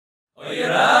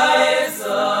Today's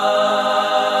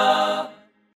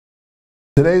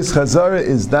Chazara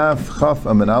is Daf Chaf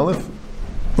Amud Aleph.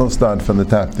 We'll start from the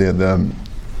top there, the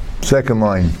second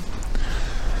line.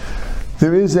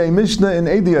 There is a Mishnah in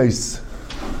Ediyos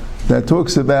that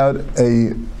talks about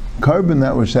a carbon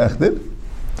that was shechted,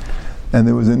 and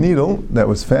there was a needle that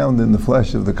was found in the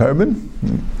flesh of the carbon,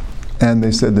 and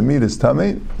they said the meat is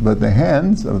tamei, but the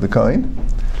hands of the kohen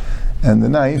and the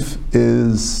knife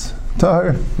is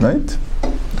tahor, right?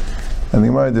 And the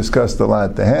Gemara discussed a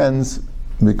lot the hands,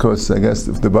 because I guess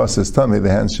if the basar is tummy, the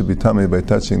hands should be tummy by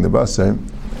touching the basar.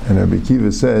 And Rabbi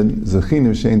Kiva said,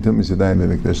 "Zechinu shein tumas yadayim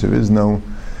b'mikdash." There is no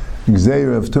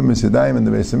gzeira of tumas yadayim in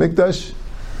the Beis Hamikdash,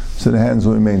 so the hands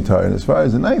will remain tahor. And as far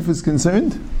as the knife is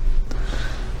concerned,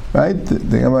 right, the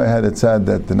Gemara had it said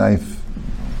that the knife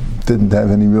didn't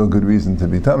have any real good reason to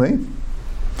be tummy,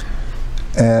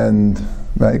 and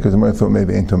right, because the Gemara thought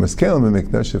maybe ain't tumas kelim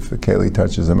b'mikdash if the keli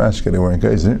touches a mashke, they weren't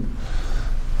geyser.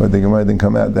 But the Gemara didn't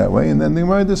come out that way, and then the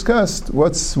Gemara discussed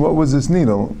what was this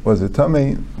needle? Was it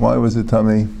tummy? Why was it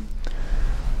tummy?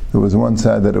 There was one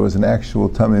side that it was an actual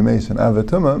tummy mason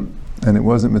avatuma, and it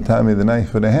wasn't matami the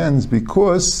knife or the hands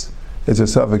because it's a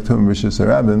suffix tum rishus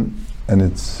harabim, and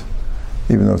it's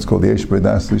even though it's called the Yesh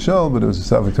B'das Lishol, but it was a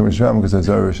suffix tum rishus harabim because it's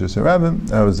a rishus harabim.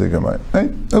 That was the Gemara,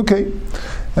 right? Okay,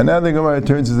 and now the Gemara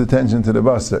turns his attention to the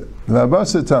basar. The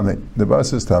basar tummy. The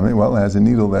basar is tummy. Well, it has a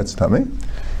needle that's tummy.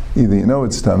 Either you know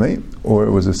it's tummy, or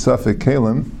it was a suffix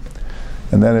kalim,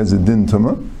 and that is a din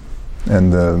tumah,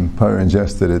 and the Parah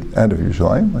ingested it out of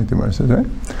Yerushalayim, like the Gemara says, right?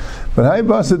 But how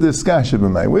basa this kasha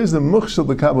b'may? Where's the mukhshel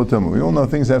l'kabel tumah? We all know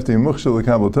things have to be mukhshel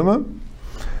l'kabel tumah.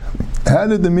 How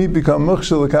did the meat become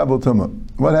mukhshel l'kabel tumah?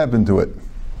 What happened to it?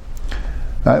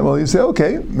 Right, well, you say,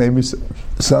 okay, maybe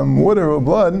some water or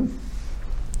blood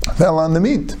fell on the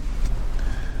meat.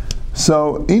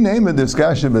 So, in name of this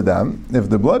kasha b'dam, if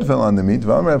the blood fell on the meat,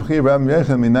 how do we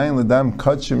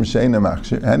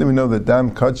know that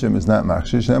dam kachim is not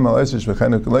machshir?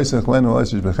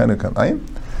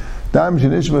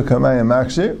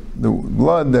 The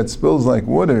blood that spills like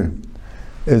water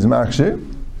is machshir.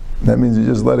 That means you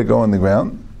just let it go on the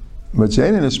ground. But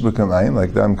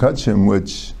like dam kachim,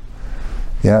 which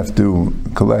you have to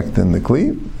collect in the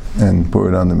kli and pour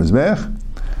it on the mizbech,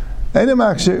 ain't a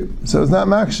makshir, so it's not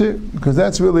makshir, because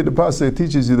that's really the pasuk that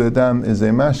teaches you that dam is a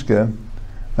mashka,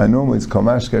 and normally it's called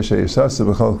mashka sheyisasa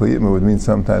b'chol kli yitma, would mean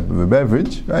some type of a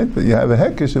beverage, right? But you have a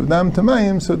hekesh of dam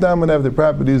tamayim, so dam would have the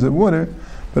properties of water,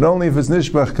 but only if it's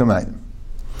nishbach kamayim.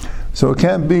 So it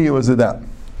can't be it was a dam.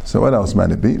 So what else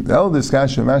might it be? The eldest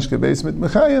kasha mashka basement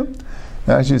mechayim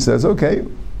actually says, okay,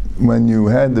 when you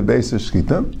had the base of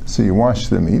shkita, so you wash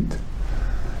the meat,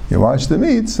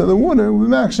 so the water will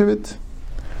be makshir it.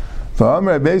 The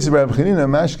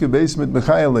mashke basement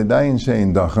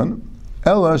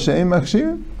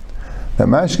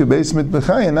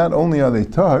b'chaya, not only are they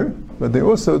tar, but they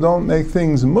also don't make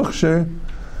things mukhshir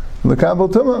l'kabel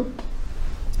tumah.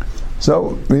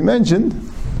 So we mentioned,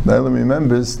 Laila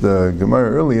remembers the Gemara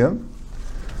earlier,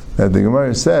 that the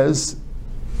Gemara says,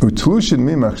 utlushin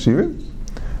mi machshir.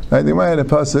 Right, the Gemara had a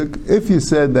pasuk, if you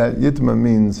said that yitma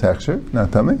means hechsher,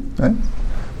 not tummy, right?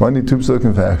 One need two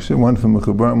psukim for hechsher, one for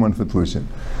mechubarim, one for tlushin.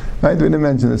 Right, we didn't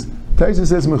mention this. Taisa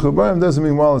says mechubarim doesn't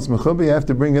mean while it's mechubar, you have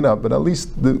to bring it up, but at least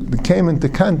it came into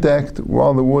contact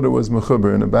while the water was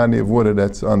mechubar, in a body of water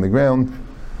that's on the ground,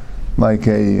 like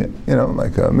a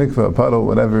mikveh, a puddle,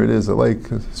 whatever it is, a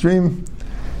lake, a stream,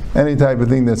 any type of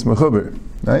thing that's mechubar,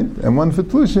 right? And one for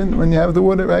tlushin, when you have the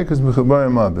water, right, because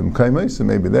mechubarim are b'mkaimai, so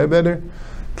maybe they're better.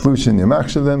 Tlushin you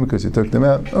machshir them because you took them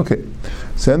out. Okay.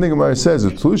 So then the Gemara says,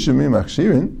 "Tlushin mi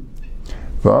machshirin."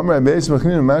 Right,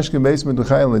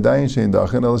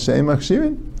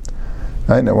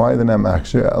 now why are they not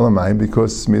machshir? Elamai,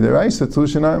 because midiraisa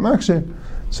tlushin aren't machshir.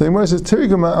 So the Gemara says,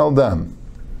 "Tirgama al dam."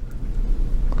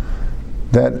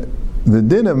 That the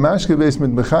din of mashke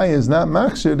basement b'chai is not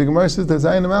machshir. The Gemara says that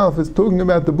Zayin Amalef is talking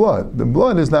about the blood. The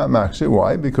blood is not machshir.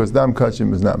 Why? Because dam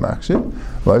kachim is not machshir.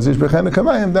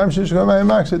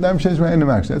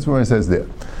 That's what it says there.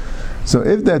 So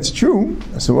if that's true,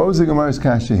 so what was the Gemara's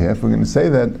kasha here? If we're going to say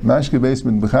that mashke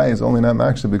basement b'chai is only not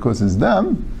machshir because it's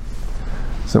dam,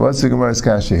 so what's the Gemara's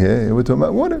kasha here? We're talking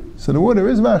about water. So the water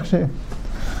is machshir.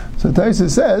 So Taisa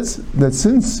says that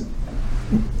since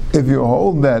if you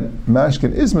hold that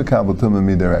mashkin is mekabel tumah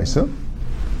midaraisa,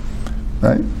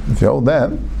 right? If you hold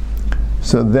that,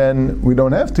 so then we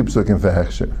don't have two psukim for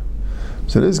hechsher.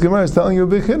 So this Gemara is telling you a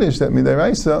big chiddush that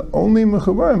midaraisa only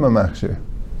mechubarim are machshir.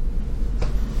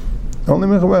 Only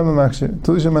mechubarim are machshir.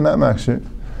 Tlushim are not machshir.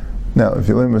 Now, if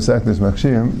you learn Masechtas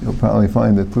Machshirim, you'll probably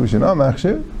find that Tlushin are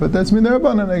Machshir, but that's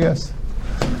Midarabanan, I guess.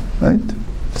 Right?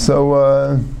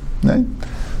 So, right?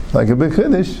 Like a big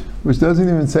chiddush, which doesn't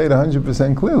even say it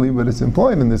 100% clearly, but it's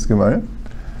implied in this Gemara,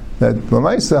 that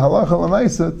Lamaisa, Halacha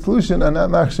Lamaisa, Tlushin are not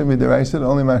Machshir Midaraisa,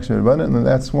 only Machshir Rabbanan, and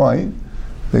that's why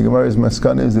the Gemara's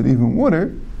maskana is that even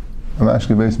water, a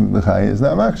Machshir Beis B'chai, is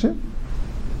not Machshir.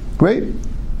 Great.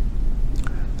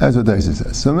 That's what Taisa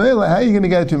says. So, how are you going to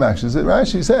get to Machshir? So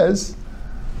Rashi says,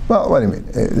 well, what do you mean?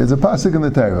 There's a pasuk in the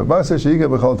Torah.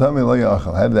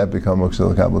 How did that become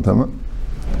Mukshal Kabul Tama?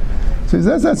 So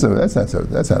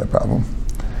that's not a problem.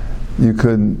 You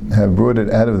could have brought it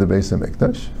out of the Beis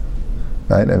HaMikdash,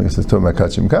 right? I mean, it's talking about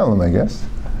Kachim Kalim, I guess.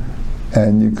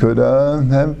 And you could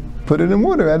have put it in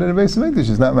water out of the Beis HaMikdash.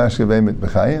 It's not Mashke Beimit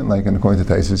B'chayim, like according to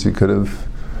Taisus, you could have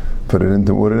put it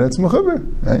into water that's Mechuber,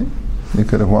 right? You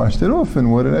could have washed it off in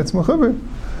water that's Mechuber.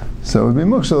 So it would be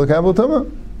Mukshal Kabul Tama.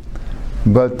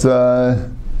 But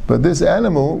this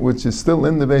animal, which is still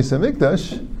in the Beis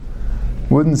HaMikdash,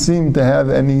 wouldn't seem to have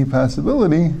any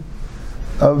possibility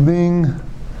of being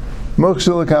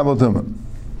Mukshal Kabul Tuma.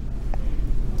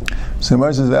 So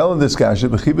Mar says, "Ela diskasha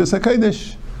b'chibas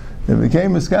hakodesh." It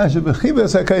became diskasha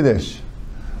b'chibas hakodesh.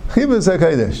 Chibas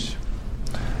hakodesh.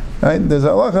 Right? There's a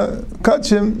halacha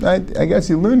kachim. Right? I guess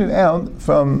you learn it out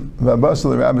from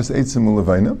Vabasal Rabbis Eitzim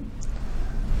Ulevaina.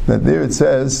 That there it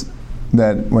says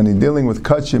that when you're dealing with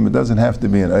kachim, it doesn't have to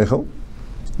be an eichel.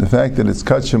 The fact that it's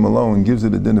kachim alone gives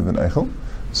it a din of an eichel.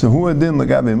 So who a din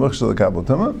l'gabe mukshal kabul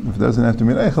tuma? If it doesn't have to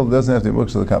be an eichel, it doesn't have to be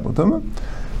mukshal kabul tuma.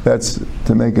 That's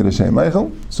to make it a shem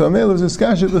eichel. So amel is a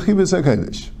skasha b'chibas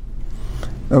hakodesh.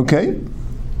 Okay.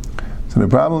 So the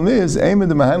problem is aim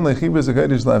the mahan lechibas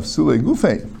hakodesh lafsule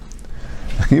gufei.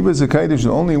 Chibas hakodesh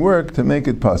will only work to make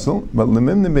it puzzle, but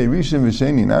lemim beirishim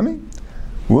v'sheni nami.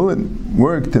 Will it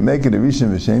work to make it a rishon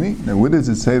v'sheni? Now, what does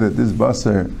it say that this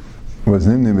basar was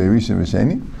nimni beirishon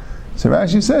v'sheni? So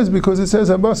Rashi says because it says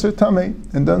a basar tamei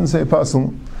and doesn't say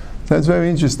puzzle. So that's very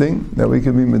interesting that we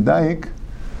can be medayik.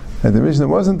 That the Mishnah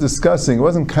wasn't discussing, it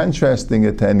wasn't contrasting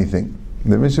it to anything.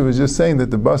 The Mishnah was just saying that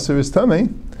the basar is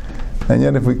tamei, and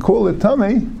yet if we call it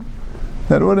tamei,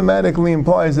 that automatically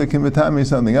implies that it can be tamei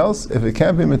something else. If it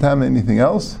can't be tamei anything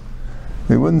else,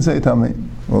 we wouldn't say tamei.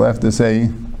 We'll have to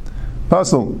say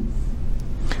puzzle.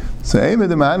 So aim at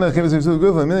the ma'ana chivas v'sul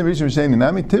gufla min rishon v'sheni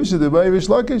nami tivsha debai Rish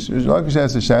Lakish. Rish Lakish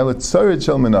has a shayla tzarid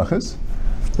shel menachas.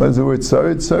 What is the word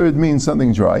tzarid? Tzarid means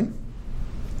something dry.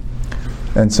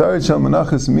 And tzarid shel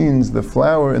menachas means the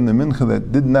flour in the mincha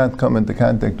that did not come into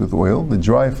contact with oil, the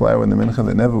dry flour in the mincha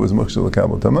that never was mukshal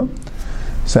kabul tama.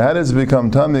 So how does it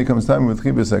become tam? It becomes tam with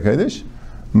chibas hakodesh.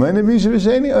 Min rishon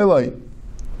v'sheni olai.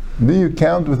 Do you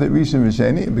count with it rishon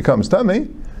v'sheni? It becomes tamei.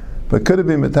 But could it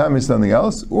be matami something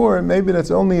else? Or maybe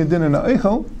that's only a din in a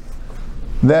eichel.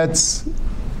 That's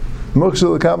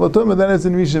mukshal kabul tuma. Then it's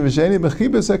in rishon v'sheni. But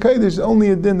chibas hakodesh is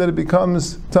only a din that it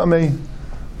becomes tamei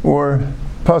or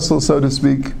puzzle, so to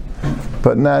speak,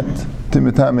 but not to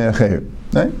matami acher.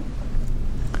 Right?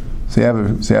 So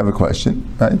you have a question,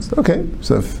 right? Okay.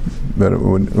 So but it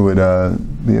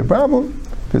would be a problem.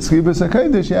 Because chibas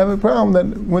hakodesh, you have a problem that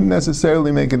wouldn't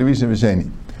necessarily make it a rishon v'sheni.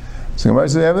 So Gemara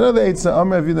says we have another eitzah.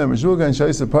 Amar Avida Meshulga and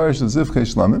Shaisa Parash of Zivkei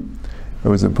Shlamim. It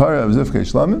was a para of Zivkei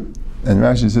Shlamim, and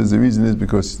Rashi says the reason is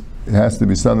because it has to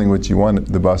be something which you want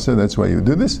the basar. That's why you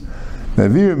do this.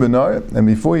 Navir benar, and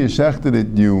before you shechted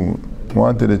it, you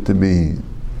wanted it to be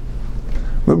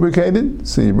lubricated,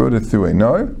 so you brought it through a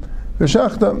nar.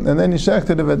 V'shachta, and then you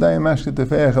shechted it v'adayim mashket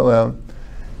tefeich alel,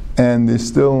 and there's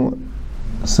still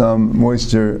some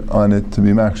moisture on it to be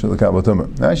makshel kabul tuma.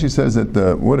 Rashi says that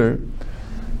the water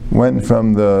went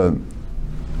from the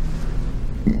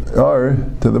ar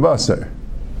to the basar.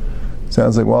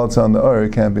 Sounds like while it's on the ar,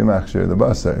 it can't be machshir the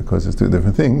basar because it's two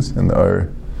different things, and the ar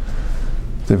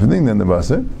is a different thing than the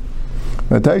basar.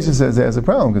 But Taisha says it has a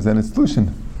problem because then it's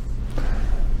tlushin,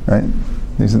 right?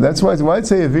 He said that's why it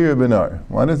say avira benar.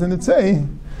 Why doesn't it say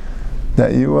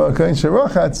that you kain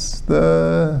sharachatz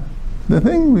the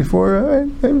thing before? Right?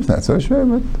 Maybe it's not so sure,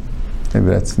 but maybe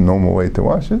that's the normal way to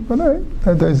wash it, but alright.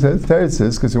 Teretz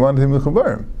says because you wanted him to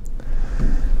chubarim.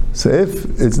 So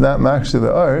if it's not makshir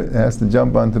the ar, it has to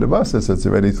jump onto the basa, so it's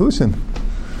already tlushin.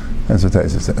 That's what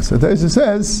Teretz says. So Teretz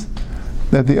says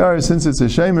that the ar, since it's a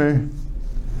shemer,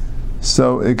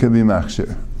 so it could be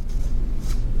makshir.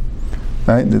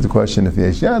 Right? There's a question if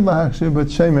yesh yad lahakshir, but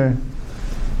shemer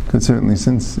could certainly,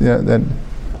 since that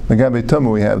Lagabe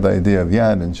Tumah we have the idea of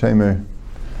yad and shemer.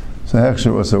 So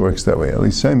hechsher also works that way. At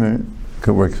least shemer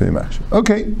could work for machshir.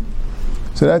 Okay,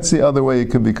 so that's the other way it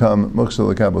could become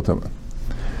mukshal kabul tuma,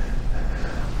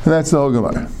 and that's the whole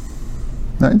Gemara.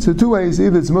 Right? So two ways: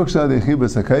 either it's mukshal de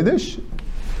chibas hakodesh,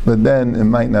 but then it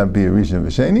might not be a rishon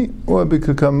v'sheni, or it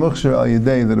could become muchshir al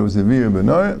yedei that it was a vir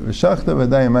benor v'shachta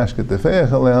v'day mashka tefeach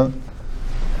alel.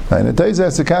 And it tells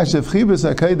us the kasha of chibus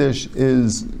hakodesh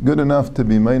is good enough to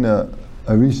be meina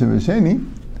a rishon v'sheni.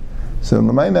 So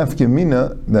l'may nafke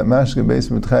mina that mashka beis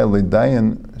mitchayil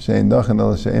l'dayan shein dachen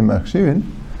al shein machshirin.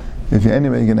 If you're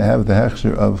anyway going to have the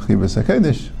hechsher of chibus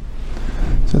hakodesh.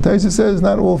 So Taisa says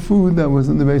not all food that was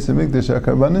in the base of Mikdash are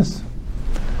karbanis.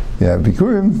 You have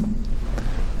bikurim,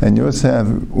 and you also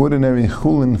have ordinary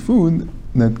chulin food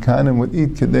that Kahanim would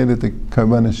eat kedei that the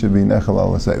karbanis should be nechal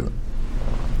al l'seiva.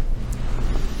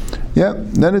 Yeah,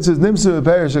 then it says nimsu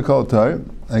b'perish hakol tar.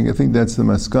 I think that's the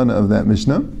maskana of that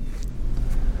Mishnah.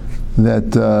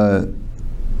 That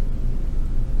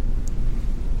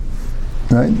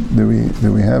right? Do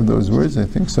we have those words? I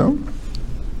think so.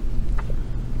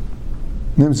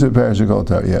 Nimsu parish hakol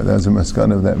tar. Yeah, that's a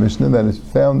maskana of that Mishnah that is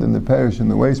found in the parish in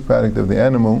the waste product of the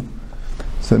animal.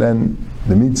 So then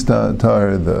the meat's tar,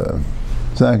 the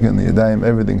sack and the yadayim,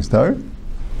 everything's tar.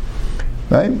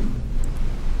 Right?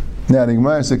 Now the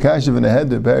Gemara says kashav in the head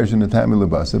the parish in the tami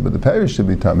lebasa, but the parish should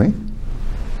be tummy.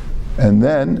 And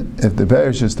then if the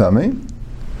parish is tummy,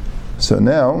 so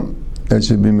now it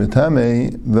should be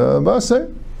mitame the basar.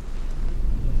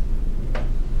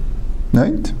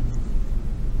 Right?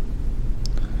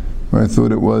 Where I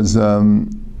thought it was it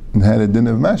had a din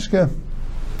of mashka,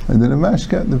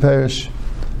 the parish.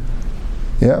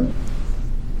 Yeah.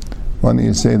 Why don't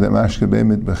you say that mashka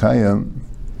be'emit b'chaya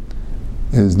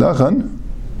is dachan?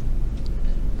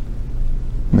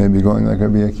 Maybe going like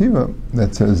Rabbi Akiva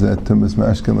that says that tumas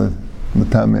mashka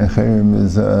l'matame acherim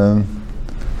is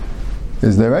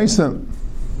deraisa.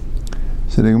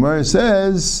 So the Gemara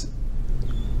says,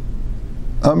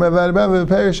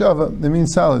 parish ava. That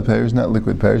means solid parish, not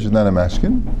liquid parish. It's not a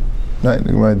mashkin. Right?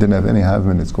 The Gemara didn't have any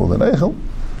havim. It's called an eichel.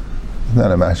 It's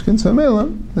not a mashkin. So mela,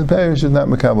 the parish is not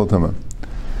makabel tuma.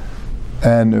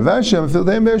 And Vasham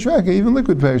filteim be'er shraka, even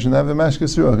liquid parish doesn't have a mashka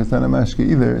seruach. It's not a mashka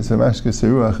either. It's a mashka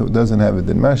seruach. It doesn't have a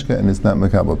din mashka, and it's not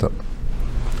makabel tuma.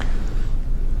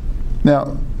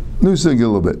 Now, lusig a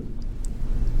little bit.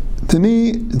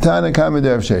 Tani Tana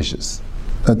Kamader of Sheshes.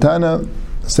 A Tana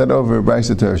said over a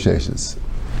Brisa to Sheshes.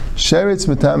 Sheretz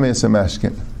Matame is a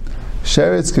mashkin.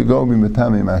 Sheretz could go be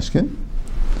Matame mashkin.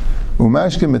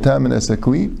 Umashkin Matame is a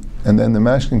kli, and then the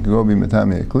mashkin could go be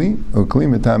Matame a kli, or kli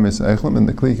Matame is eichlim, and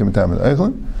the kli can Matame is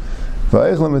eichlim.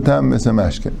 Va'eichlim Matame is a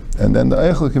mashkin, and then the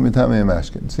eichel can Matame a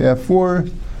mashkin. So you have 4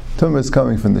 tumas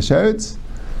coming from the Sheretz.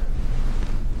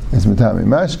 It's Matame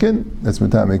mashkin, that's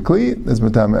Matame kli, that's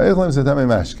Matame eichlim, it's Matame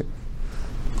mashkin.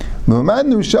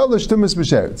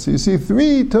 So you see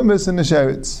 3 tumas in the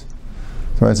sheretz.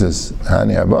 So it says,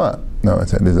 Hani Abba. No, it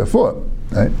says, there's a 4.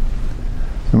 Right?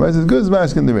 So it says, good as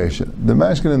mashkin the Reisha. The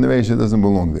mashkin and the Reisha doesn't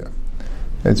belong there.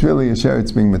 It's really a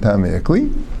sheretz being Matame a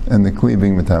kli, and the kli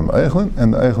being Matame eichlin,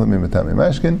 and the eichlin being Matame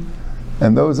mashkin.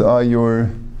 And those are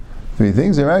your 3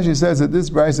 things. And Rashi says that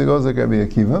this brisa goes like Rabbi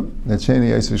Akiva, that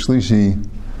Sheni Yisr Shlishi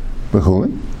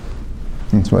B'chulin.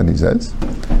 That's what he says.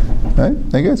 Right?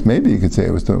 I guess maybe you could say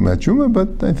it was talking about Truma,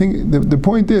 but I think the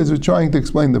point is we're trying to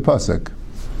explain the pasuk.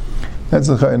 That's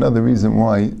another reason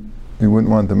why we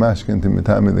wouldn't want the mashkin to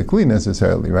mitame the kli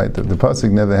necessarily, right? The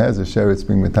pasuk never has a sheretz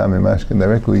being mitame mashkin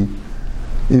directly,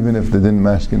 even if the din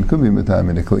mashkin could be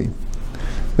mitame the kli.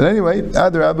 But anyway,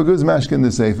 Adar Abaguz mashkin the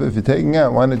seifa. If you're taking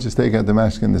out, why not just take out the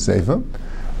mashkin the seifa?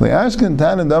 Le'ashkin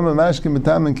tan and dama mashkin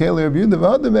mitame keli Rabbi Yehuda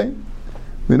v'adavei.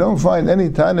 We don't find any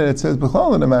Tana that says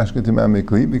B'chal in the mashka to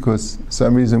mamikli, because for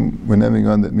some reason we're naming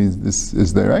on that means this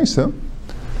is the Raisa,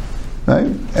 right?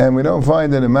 And we don't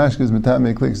find that a mashka is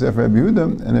Matamikli except for Rabbi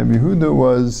Yehuda, and Rabbi Yehuda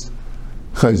was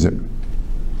Chazar.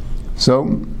 So,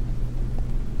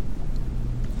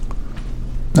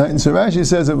 right? And so Rashi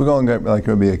says that we're going like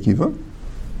Rabbi Akiva,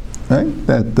 right?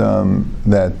 That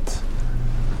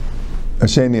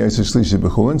Asheni Yisr Shlishi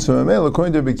B'chulin. So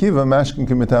according to Rabbi Akiva, mashkin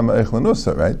can mitama eichlan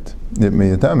usa, right?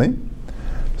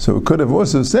 So it could have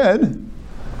also said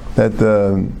that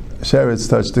the sheretz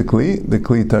touched the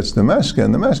kli touched the mashka,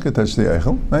 and the mashka touched the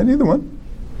eichel, right? Either one.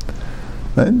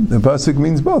 Right? The pasuk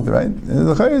means both, right?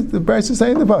 The Bryce is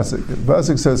saying the pasuk. The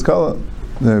pasuk says, "Kol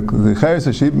the chayes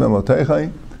hashib memoteichai,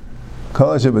 kol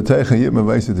hashebateichai yit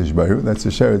mevaiset ishbaru." That's the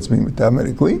sheretz being mitama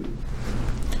the kli.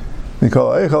 We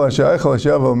call eichel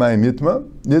hashayavo mayim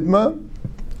yitma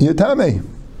yitame,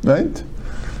 right?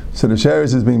 So the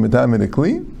sheretz is being mitame the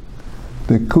kli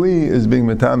is being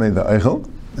mitame the eichel,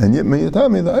 and yitma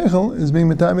yitame the eichel is being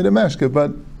mitame the mashka,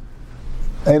 but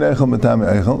ein eichel mitame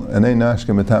eichel and ein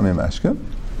mashka mitame mashka.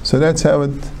 So that's how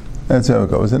it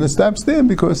goes, and it stops there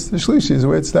because the shlishi is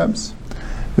where it stops.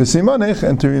 The simanech,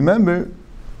 and to remember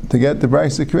to get the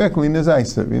brisa correctly,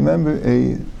 nezaisa. Remember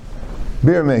a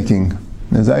beer making.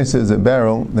 Nezaisa is a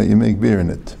barrel that you make beer in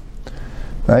it.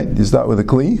 Right? You start with a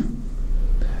kli,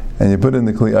 and you put in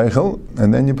the kli eichel,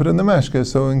 and then you put in the mashka.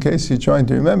 So in case you're trying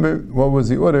to remember, what was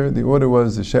the order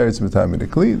was the sheretz metamid the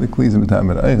kli is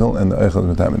metamid the eichel, and the eichel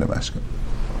is metamid the mashka.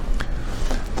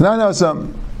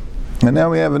 And now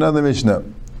we have another Mishnah.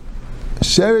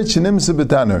 Sheretz shenimsa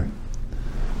b'tanur.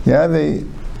 You have a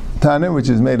tanur which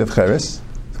is made of cheres,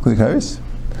 kli cheres,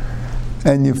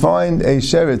 and you find a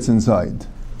sheretz inside.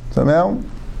 Somehow,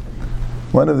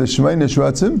 one of the shmeina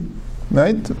shratzim,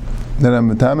 right, that I'm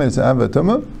metamid, it's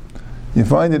avatuma, you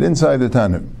find it inside the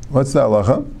tanur. What's the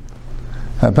halacha?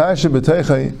 Hapasha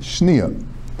b'teicha shniya.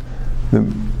 The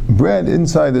bread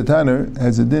inside the tanur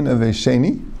has a din of a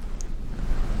sheni.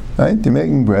 Right? You're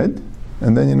making bread,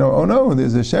 and then you know, oh no,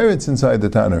 there's a sheretz inside the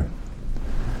tanur.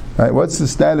 Right? What's the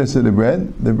status of the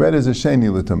bread? The bread is a sheni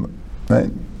l'tumah.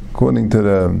 Right? According to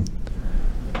the,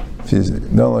 if you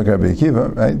don't like Rabbi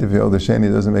Akiva, right? If you hold the sheni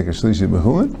doesn't make a shlishi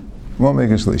b'chulin, won't make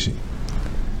a shlishi.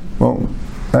 Won't.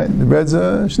 Right? The bread's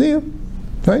a shniya.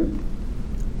 Right?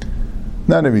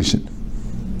 Not a rishon.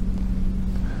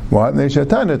 What? The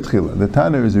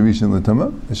tanur is a rishon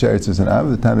l'tumah. The sheretz is an av.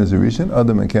 The tanur is a rishon.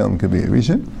 Adam and kelim could be a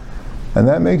rishon, and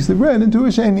that makes the bread into a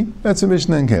sheni. That's a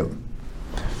mishnah and kelim.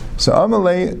 So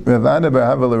Amalei Ravana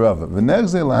Barhava L'Rava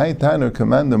V'nechzei L'hai Tanur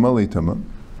Commander Mali Tumah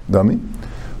Dami.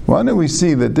 Why don't we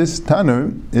see that this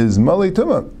tanur is Mali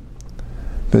Tumah?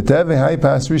 V'tevei Hai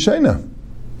Pas Rishayna,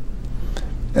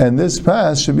 and this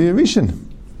pas should be a rishon.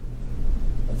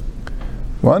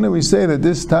 Why don't we say that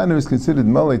this tanur is considered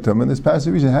Mali Tumah and this pas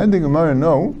is rishon? How did the Gemara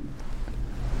know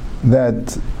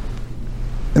that?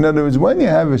 In other words, when you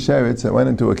have a sheretz that went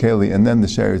into a keli and then the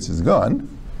sheretz is gone,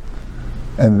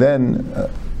 and then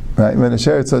right, when a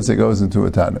sheretz, let's say, goes into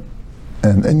a tanur,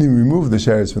 and then you remove the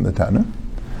sheretz from the tanur,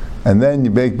 and then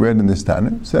you bake bread in this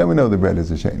tanur, so then we know the bread is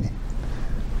a sheni,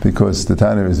 because the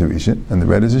tanur is a rishon and the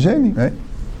bread is a sheni, right?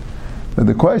 But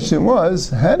the question was,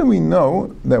 how do we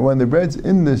know that when the bread's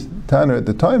in the tanur at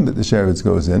the time that the sheretz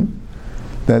goes in,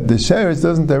 that the sheretz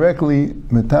doesn't directly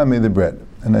metame the bread?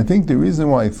 And I think the reason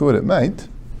why I thought it might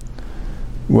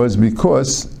was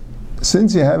because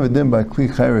since you have a din by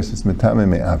kli cheres, it's metame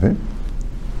me'avir,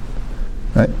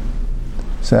 right?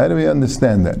 So how do we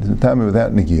understand that? It's metame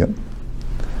without negiah.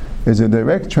 It's a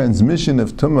direct transmission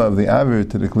of tumah of the avir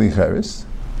to the kli cheres.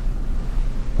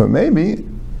 But maybe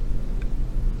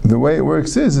the way it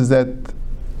works is that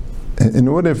in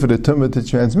order for the tumah to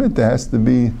transmit, there has to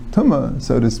be tumah,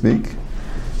 so to speak,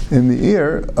 in the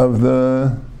ear of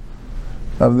the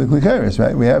kli cheres,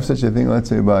 right? We have such a thing, let's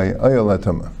say, by oil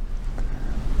tumah.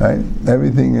 Right?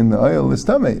 Everything in the oil is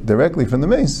tamei, directly from the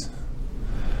mace,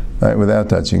 right, without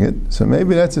touching it. So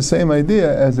maybe that's the same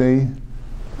idea as a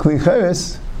kli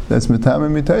cheres that's metame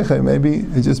miteiche. Maybe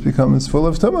it just becomes full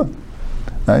of tumah.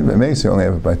 Right? By mace, you only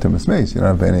have it by tumas mace. You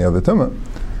don't have any other tumah.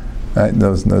 Right?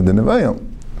 There's no din of oil.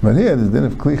 But here, there's din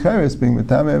of kli cheres being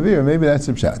metame avir. Maybe that's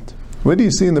a pshat. Where do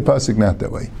you see in the pasuk not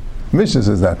that way? Mishnah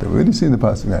says that way. Where do you see in the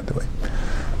pasuk not that way?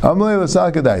 Amalei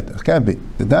l'saka daita. Can't be.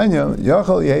 The Danya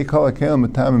yachal yei kol hakelim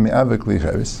metame me'avik kli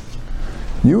cheres.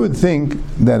 You would think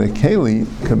that a keli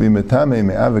could be metame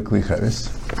me'avik kli cheres.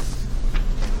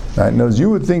 Right? Now, you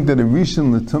would think that a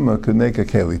rishon l'tumah could make a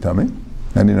keli tummy.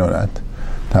 And you know that.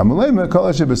 Tamalei me'kol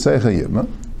asher b'seicha yibma.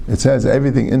 It says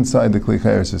everything inside the kli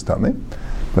cheres is tummy.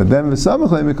 But then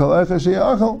v'samachlei me'kol eicha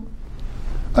she'yachal.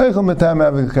 Eichel metame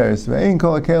avik kli cheres. Ve'ein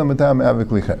kol hakelim metame avik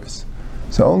kli cheres.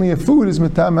 So only if food is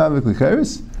metame avik kli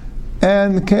cheres,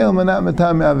 and kelim are not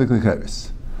metame avik kli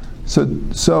cheres. So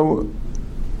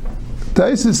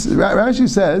Rashi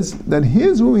says that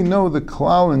here's where we know the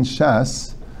klal and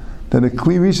shas that a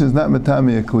kli rishon is not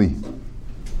metame a kli.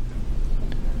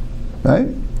 Right?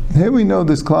 Here we know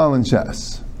this klal and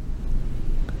shas,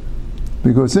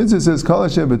 because since it says kol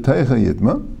asher b'teicha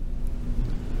yitma,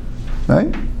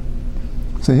 right?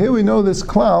 So here we know this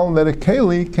klal that a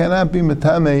keli cannot be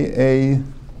metame a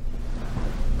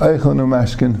eichel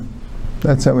mashkin.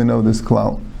 That's how we know this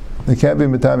klal. It can't be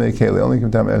metame a keli, only can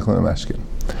metame eichel mashkin.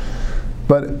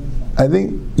 But I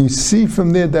think you see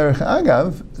from there, derech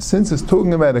agav, since it's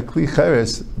talking about a kli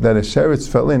cheres that a sheretz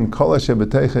fell in, kol asher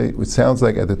b'teicha, which sounds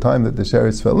like at the time that the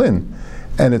sheretz fell in,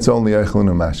 and it's only eichel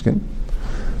mashkin.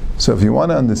 So if you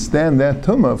want to understand that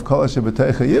tumah of kol asher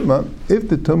b'teicha yibma, if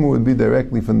the tumah would be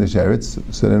directly from the sheretz,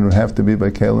 so then it would have to be by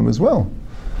kelim as well.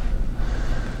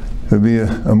 It would be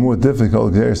a more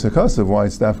difficult geras of why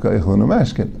it's dafka eichel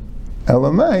mashkin.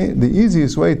 Elamai, the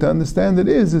easiest way to understand it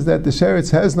is that the sheretz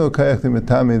has no kayach to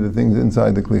metame the things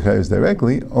inside the kli cheres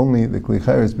directly. Only the kli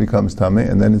cheres becomes tameh,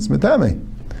 and then it's metame.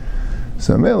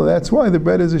 So Mela, that's why the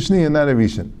bread is a shni and not a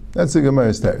rishon. That's the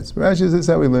Gemara's teretz. Rashi says that's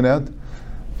how we learn out.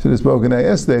 Should have spoken that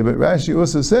yesterday, but Rashi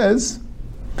also says,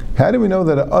 how do we know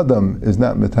that an Adam is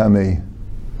not Metame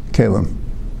Kalim?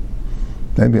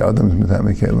 Maybe Adam is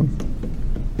Metame Kalim.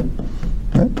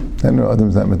 Right? I don't know Adam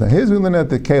is not Metame. Here's we learn out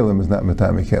that Kalim is not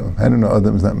Metame Kalim. I don't know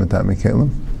Adam is not Metame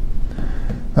Kalim.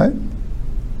 Right?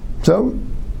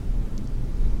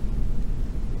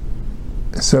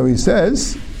 So he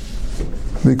says,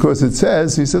 because it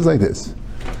says, he says like this.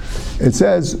 It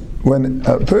says, when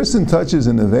a person touches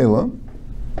an avela,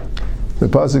 the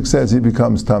pasuk says he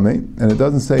becomes tamei, and it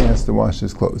doesn't say he has to wash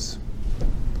his clothes.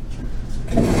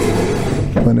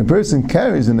 When a person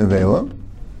carries an avela,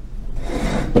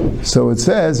 so it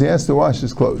says he has to wash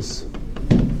his clothes.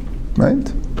 Right?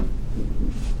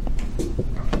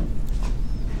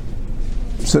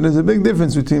 So there's a big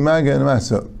difference between maga and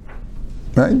masa.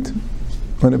 Right?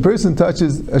 When a person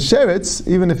touches a sheretz,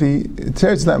 even if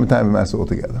sheretz is not matayim masa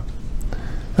altogether.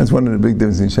 That's one of the big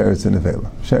differences in sheretz and avela.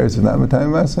 Sheretz is not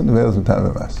matayim masa, and avela is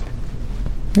matayim masa.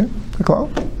 Yeah, the klal.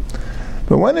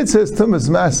 But when it says tumas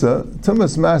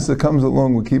masa comes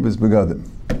along with kibbutz begadim.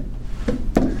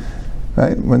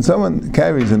 Right? When someone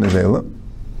carries an avela,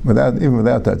 even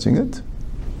without touching it,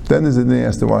 then there's a day he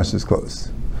has to wash his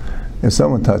clothes. If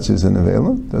someone touches an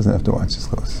avela, doesn't have to wash his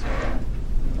clothes.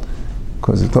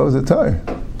 Because his clothes are tar.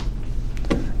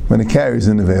 When he carries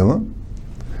an avela,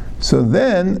 so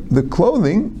then the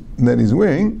clothing that he's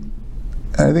wearing,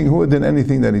 I think more than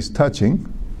anything that he's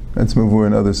touching, that's mavur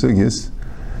and other sugyas,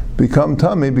 become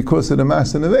tamei because of the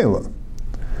mas and avela.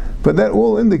 But that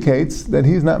all indicates that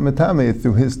he's not metamei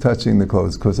through his touching the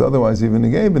clothes, because otherwise even the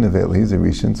gave an avela, he's a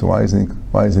rishon, so why isn't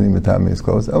he metamei his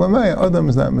clothes? Elamai, Adam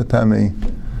is not metamei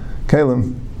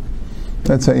kalim.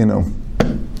 That's how you know.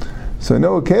 So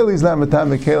no, Keli is not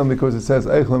Matame Kalim because it says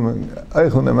Eichlin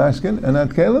Amashkin and not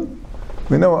Kalim.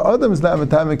 We know Adam is not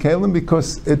Matame Kalim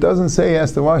because it doesn't say he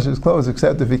has to wash his clothes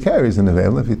except if he carries an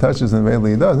avela. If he touches an avela,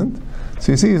 he doesn't.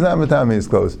 So you see, he's not Matame his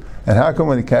clothes. And how come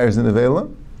when he carries an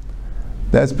avela?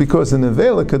 That's because an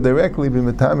avela could directly be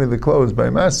Matame the clothes by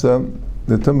Masa,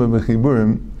 the Tumba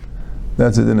B'chiburim.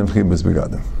 That's a din of Chibus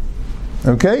Begadim.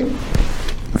 Okay?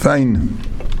 Fine.